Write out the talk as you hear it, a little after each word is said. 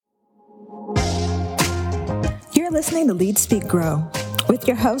You're listening to Lead, Speak, Grow with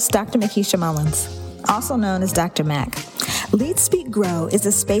your host, Dr. Makisha Mullins, also known as Dr. Mac. Lead, Speak, Grow is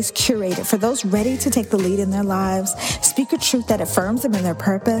a space curated for those ready to take the lead in their lives, speak a truth that affirms them in their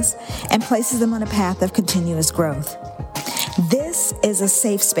purpose, and places them on a path of continuous growth. This is a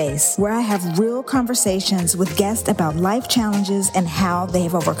safe space where I have real conversations with guests about life challenges and how they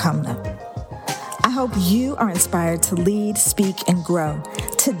have overcome them. I hope you are inspired to lead, speak, and grow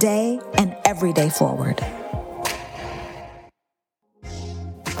today and every day forward.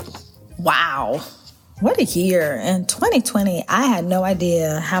 Wow. What a year. In 2020, I had no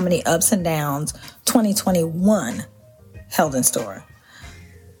idea how many ups and downs 2021 held in store.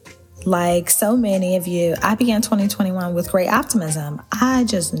 Like so many of you, I began 2021 with great optimism. I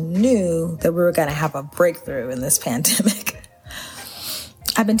just knew that we were going to have a breakthrough in this pandemic.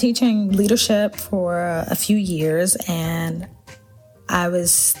 I've been teaching leadership for a few years, and I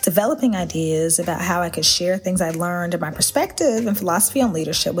was developing ideas about how I could share things I learned and my perspective and philosophy on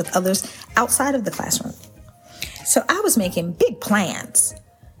leadership with others outside of the classroom. So I was making big plans.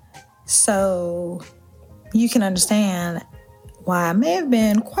 So you can understand why I may have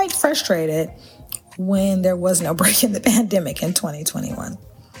been quite frustrated when there was no break in the pandemic in 2021.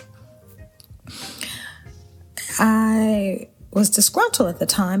 I was disgruntled at the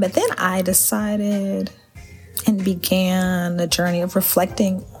time, but then I decided and began a journey of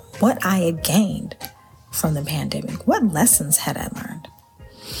reflecting what I had gained from the pandemic. What lessons had I learned?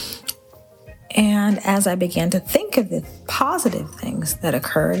 And as I began to think of the positive things that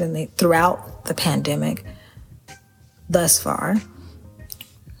occurred throughout the pandemic thus far,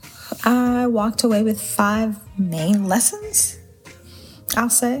 I walked away with 5 main lessons, I'll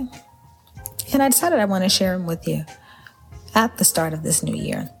say. And I decided I want to share them with you at the start of this new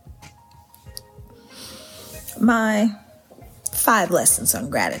year. My 5 lessons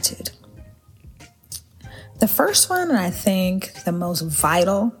on gratitude. The first one, and I think the most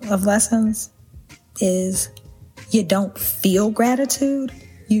vital of lessons, is you don't feel gratitude,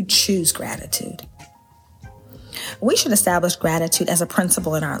 you choose gratitude. We should establish gratitude as a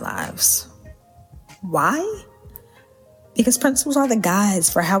principle in our lives. Why? Because principles are the guides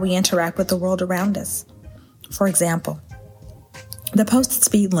for how we interact with the world around us. For example, the posted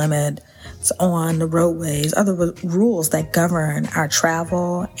speed limit on the roadways are the rules that govern our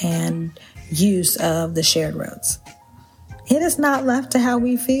travel and use of the shared roads. It is not left to how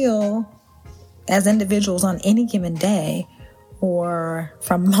we feel as individuals on any given day or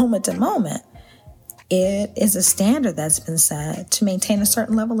from moment to moment. It is a standard that's been set to maintain a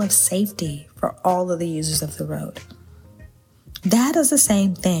certain level of safety for all of the users of the road. That is the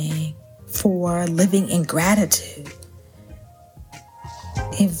same thing for living in gratitude.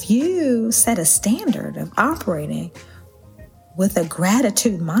 If you set a standard of operating with a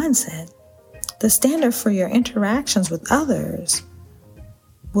gratitude mindset, the standard for your interactions with others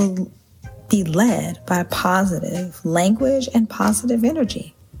will be led by positive language and positive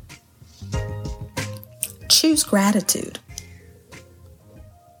energy. Choose gratitude.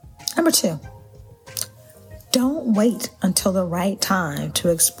 Number 2, don't wait until the right time to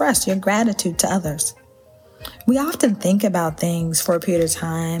express your gratitude to others. We often think about things for a period of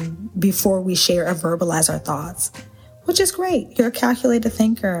time before we share or verbalize our thoughts, which is great. You're a calculated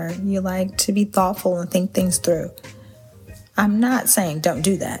thinker. You like to be thoughtful and think things through. I'm not saying don't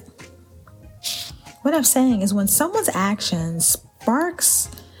do that. What I'm saying is when someone's action sparks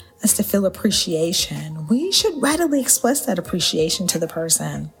us to feel appreciation, we should readily express that appreciation to the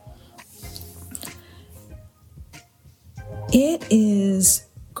person. It is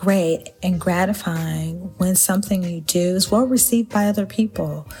great and gratifying when something you do is well received by other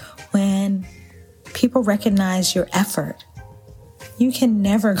people, when people recognize your effort. You can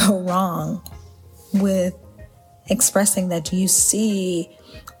never go wrong with expressing that you see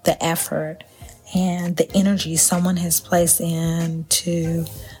the effort and the energy someone has placed into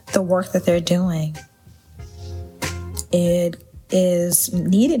the work that they're doing. It is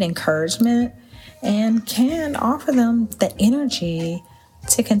needed encouragement and can offer them the energy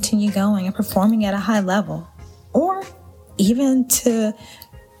to continue going and performing at a high level, or even to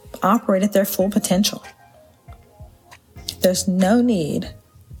operate at their full potential. There's no need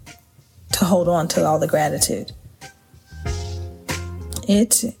to hold on to all the gratitude.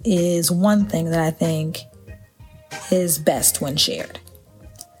 It is one thing that I think is best when shared.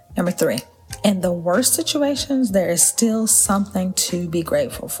 Number 3, in the worst situations, there is still something to be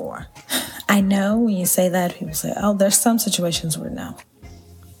grateful for. I know when you say that, people say, oh, there's some situations where no.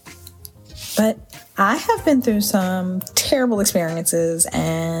 But I have been through some terrible experiences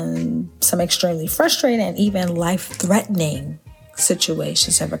and some extremely frustrating and even life-threatening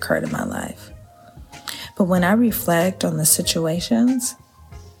situations have occurred in my life. But when I reflect on the situations,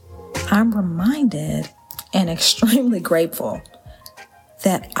 I'm reminded and extremely grateful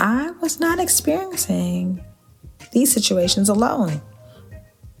that I was not experiencing these situations alone.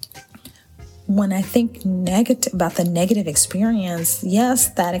 When I think about the negative experience, yes,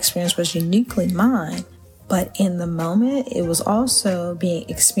 that experience was uniquely mine, but in the moment, it was also being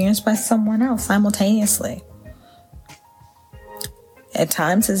experienced by someone else simultaneously. At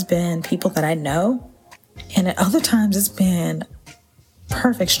times, it's been people that I know, and at other times, it's been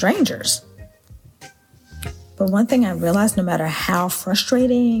perfect strangers. But one thing I realized, no matter how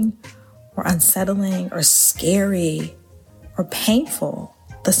frustrating or unsettling or scary or painful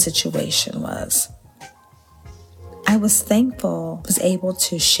the situation was, I was thankful I was able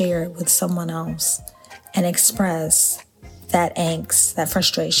to share it with someone else and express that angst, that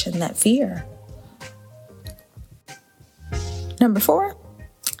frustration, that fear. Number 4,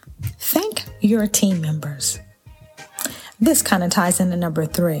 thank your team members. This kind of ties into number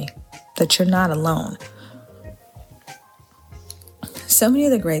 3, that you're not alone. So many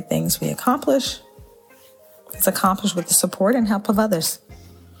of the great things we accomplish is accomplished with the support and help of others.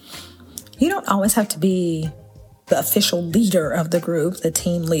 You don't always have to be the official leader of the group, the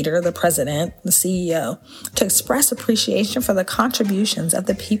team leader, the president, the CEO, to express appreciation for the contributions of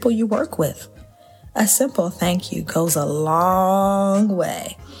the people you work with. A simple thank you goes a long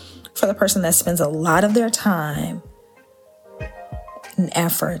way for the person that spends a lot of their time and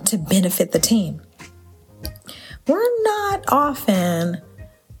effort to benefit the team. We're not often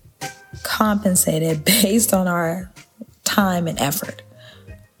compensated based on our time and effort.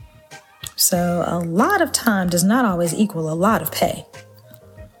 So a lot of time does not always equal a lot of pay.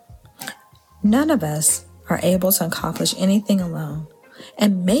 None of us are able to accomplish anything alone.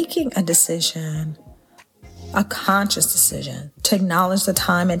 And making a decision, a conscious decision, to acknowledge the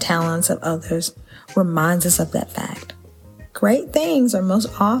time and talents of others reminds us of that fact. Great things are most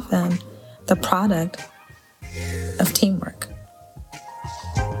often the product of teamwork.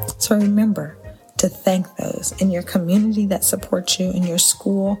 So remember to thank those in your community that support you, in your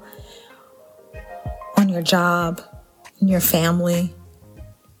school, on your job, in your family,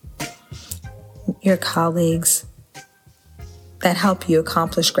 your colleagues that help you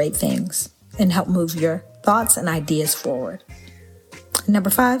accomplish great things and help move your thoughts and ideas forward.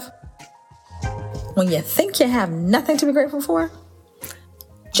 Number 5, when you think you have nothing to be grateful for,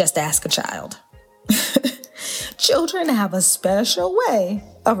 just ask a child. Children have a special way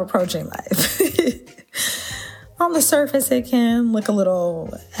of approaching life. On the surface, it can look a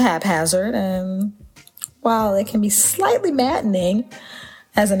little haphazard, and while it can be slightly maddening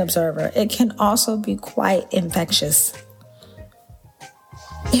as an observer, it can also be quite infectious.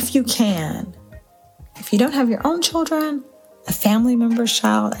 If you don't have your own children, a family member's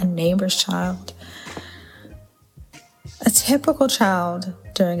child, a neighbor's child, a typical child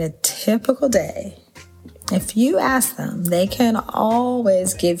during a typical day, if you ask them, they can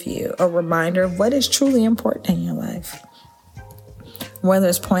always give you a reminder of what is truly important in your life. Whether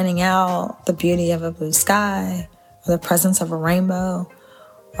it's pointing out the beauty of a blue sky, or the presence of a rainbow,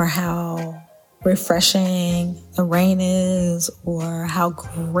 or how refreshing the rain is, or how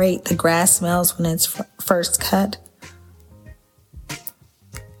great the grass smells when it's first cut,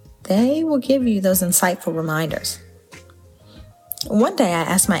 they will give you those insightful reminders. One day I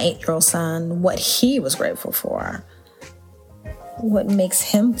asked my 8-year-old son what he was grateful for, what makes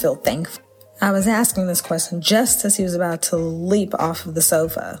him feel thankful. I was asking this question just as he was about to leap off of the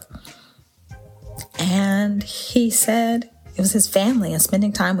sofa. And he said it was his family and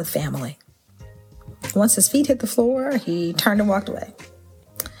spending time with family. Once his feet hit the floor, he turned and walked away.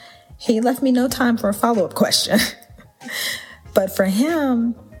 He left me no time for a follow-up question. But for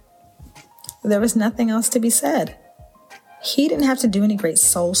him, there was nothing else to be said. He didn't have to do any great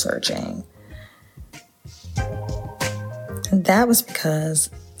soul searching. And that was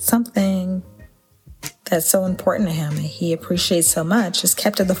because something that's so important to him and he appreciates so much is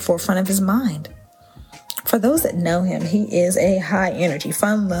kept at the forefront of his mind. For those that know him, he is a high-energy,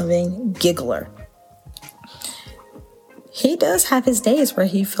 fun-loving giggler. He does have his days where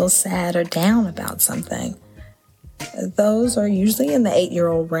he feels sad or down about something. Those are usually in the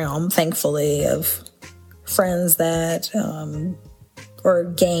 8-year-old realm, thankfully, of friends that, or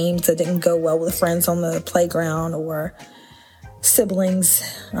games that didn't go well with friends on the playground, or siblings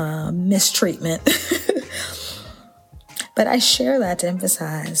mistreatment. But I share that to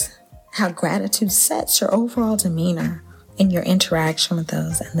emphasize how gratitude sets your overall demeanor in your interaction with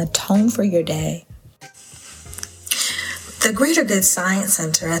those and the tone for your day. The Greater Good Science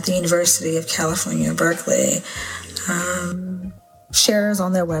Center at the University of California, Berkeley, shares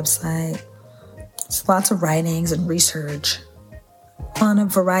on their website It's lots of writings and research on a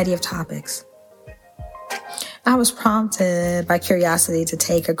variety of topics. I was prompted by curiosity to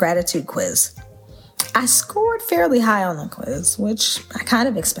take a gratitude quiz. I scored fairly high on the quiz, which I kind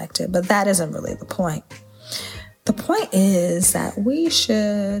of expected, but that isn't really the point. The point is that we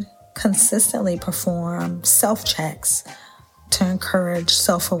should consistently perform self-checks to encourage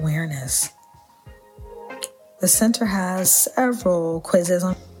self-awareness. The center has several quizzes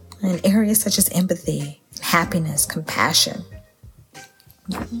in areas such as empathy, happiness, compassion.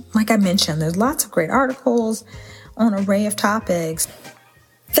 Like I mentioned, there's lots of great articles on an array of topics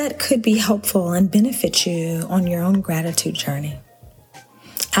that could be helpful and benefit you on your own gratitude journey.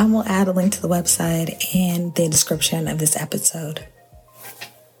 I will add a link to the website in the description of this episode.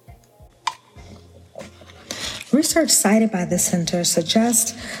 Research cited by the center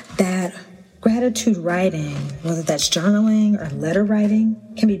suggests that gratitude writing, whether that's journaling or letter writing,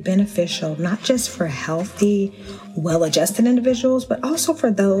 can be beneficial not just for healthy, well-adjusted individuals, but also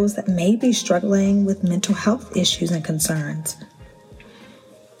for those that may be struggling with mental health issues and concerns.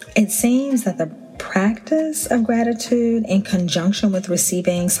 It seems that the practice of gratitude in conjunction with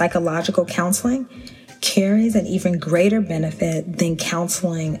receiving psychological counseling carries an even greater benefit than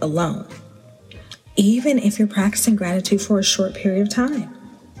counseling alone, even if you're practicing gratitude for a short period of time.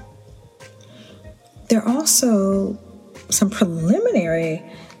 There are also some preliminary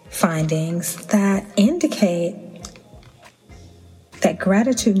findings that indicate that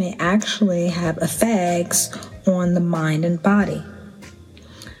gratitude may actually have effects on the mind and body.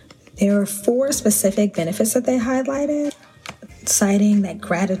 There are 4 specific benefits that they highlighted, citing that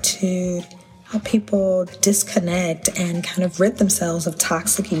gratitude helps people disconnect and kind of rid themselves of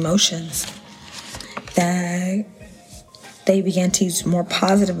toxic emotions, that they began to use more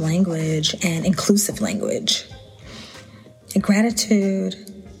positive language and inclusive language. And gratitude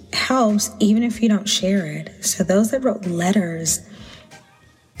helps even if you don't share it. So those that wrote letters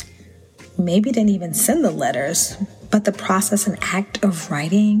maybe didn't even send the letters, but the process and act of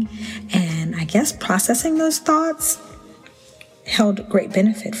writing and I guess processing those thoughts held great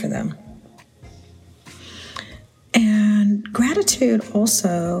benefit for them. And gratitude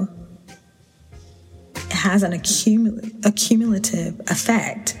also has an accumulative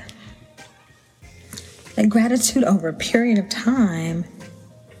effect. And gratitude over a period of time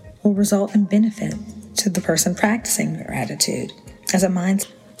will result in benefit to the person practicing gratitude as a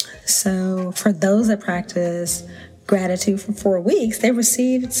mindset. So for those that practice gratitude for 4 weeks, they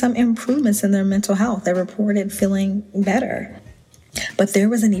received some improvements in their mental health. They reported feeling better. But there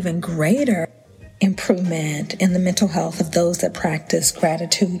was an even greater improvement in the mental health of those that practice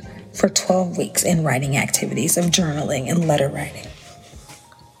gratitude for 12 weeks in writing activities of journaling and letter writing.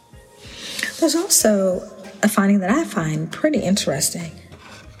 There's also a finding that I find pretty interesting,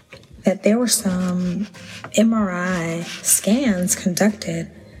 that there were some MRI scans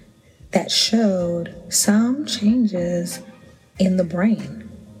conducted that showed some changes in the brain.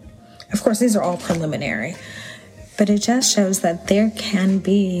 Of course, these are all preliminary, but it just shows that there can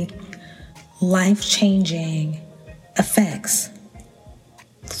be life-changing effects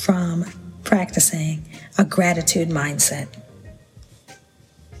from practicing a gratitude mindset.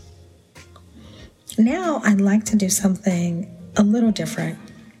 Now I'd like to do something a little different.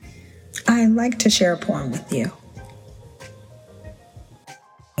 I'd like to share a poem with you.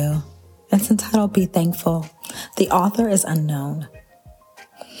 It's entitled Be Thankful. The author is unknown.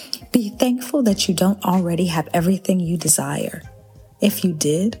 Be thankful that you don't already have everything you desire. If you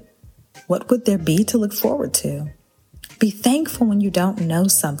did, what would there be to look forward to? Be thankful when you don't know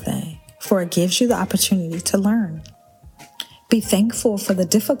something, for it gives you the opportunity to learn. Be thankful for the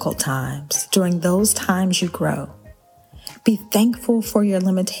difficult times. During those times you grow. Be thankful for your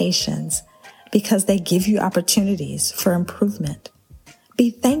limitations because they give you opportunities for improvement. Be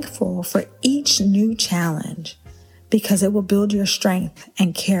thankful for each new challenge because it will build your strength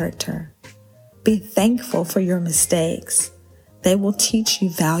and character. Be thankful for your mistakes. They will teach you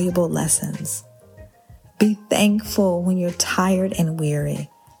valuable lessons. Be thankful when you're tired and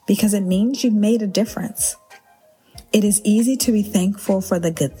weary because it means you made a difference. It is easy to be thankful for the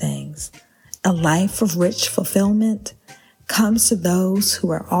good things. A life of rich fulfillment comes to those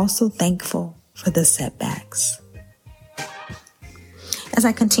who are also thankful for the setbacks. As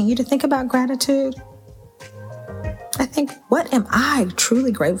I continue to think about gratitude, I think, what am I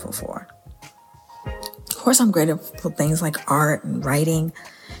truly grateful for? Of course, I'm grateful for things like art and writing.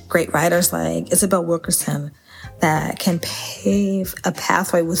 Great writers like Isabel Wilkerson that can pave a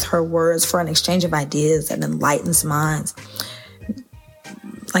pathway with her words for an exchange of ideas that enlightens minds.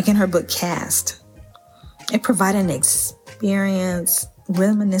 Like in her book, Cast, it provided an experience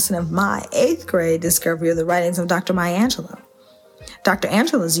reminiscent of my 8th grade discovery of the writings of Dr. Maya Angelou. Dr.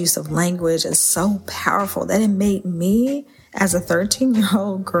 Angelou's use of language is so powerful that it made me, as a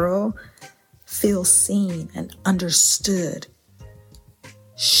 13-year-old girl, feel seen and understood.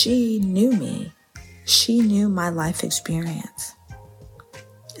 She knew me. She knew my life experience.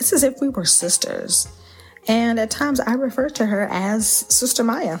 It's as if we were sisters. And at times I refer to her as Sister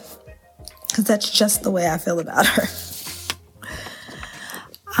Maya, because that's just the way I feel about her.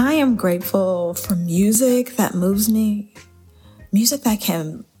 I am grateful for music that moves me, music that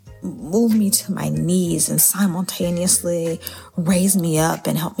can move me to my knees and simultaneously raise me up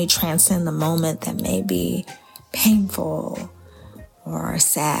and help me transcend the moment that may be painful or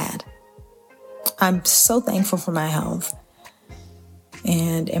sad. I'm so thankful for my health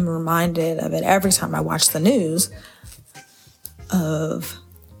and am reminded of it every time I watch the news of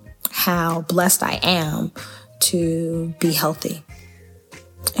how blessed I am to be healthy.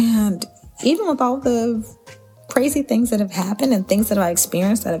 And even with all the crazy things that have happened and things that I've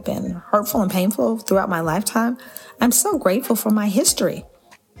experienced that have been hurtful and painful throughout my lifetime, I'm so grateful for my history.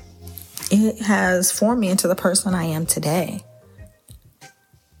 It has formed me into the person I am today.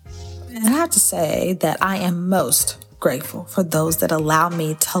 And I have to say that I am most grateful for those that allow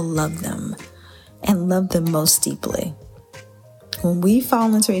me to love them and love them most deeply. When we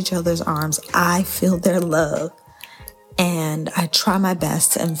fall into each other's arms, I feel their love, and I try my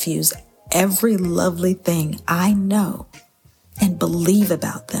best to infuse every lovely thing I know and believe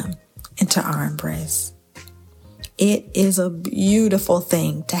about them into our embrace. It is a beautiful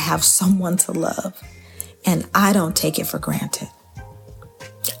thing to have someone to love, and I don't take it for granted.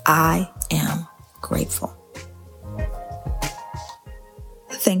 I am grateful.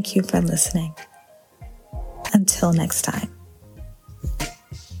 Thank you for listening. Until next time.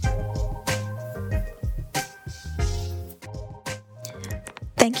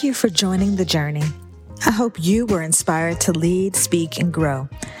 Thank you for joining the journey. I hope you were inspired to lead, speak, and grow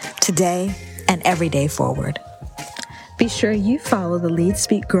today and every day forward. Be sure you follow the Lead,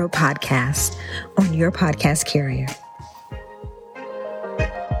 Speak, Grow podcast on your podcast carrier.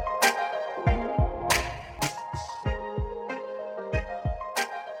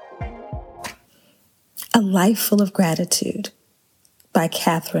 A Life Full of Gratitude by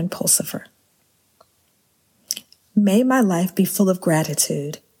Catherine Pulsifer. May my life be full of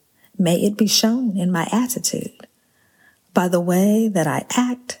gratitude. May it be shown in my attitude, by the way that I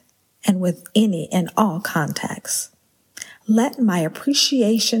act and with any and all contacts. Let my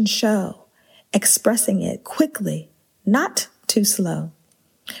appreciation show, expressing it quickly, not too slow,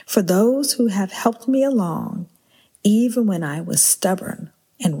 for those who have helped me along, even when I was stubborn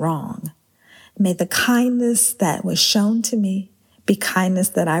and wrong. May the kindness that was shown to me be kindness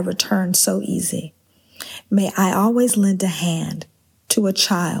that I return so easy. May I always lend a hand to a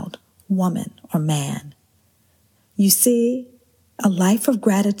child, woman, or man. You see, a life of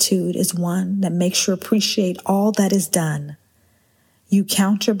gratitude is one that makes you appreciate all that is done. You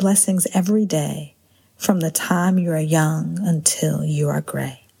count your blessings every day, from the time you are young until you are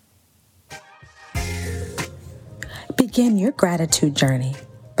gray. Begin your gratitude journey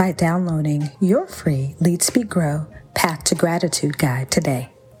by downloading your free Lead, Speak, Grow Path to Gratitude guide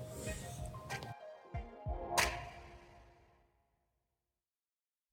today.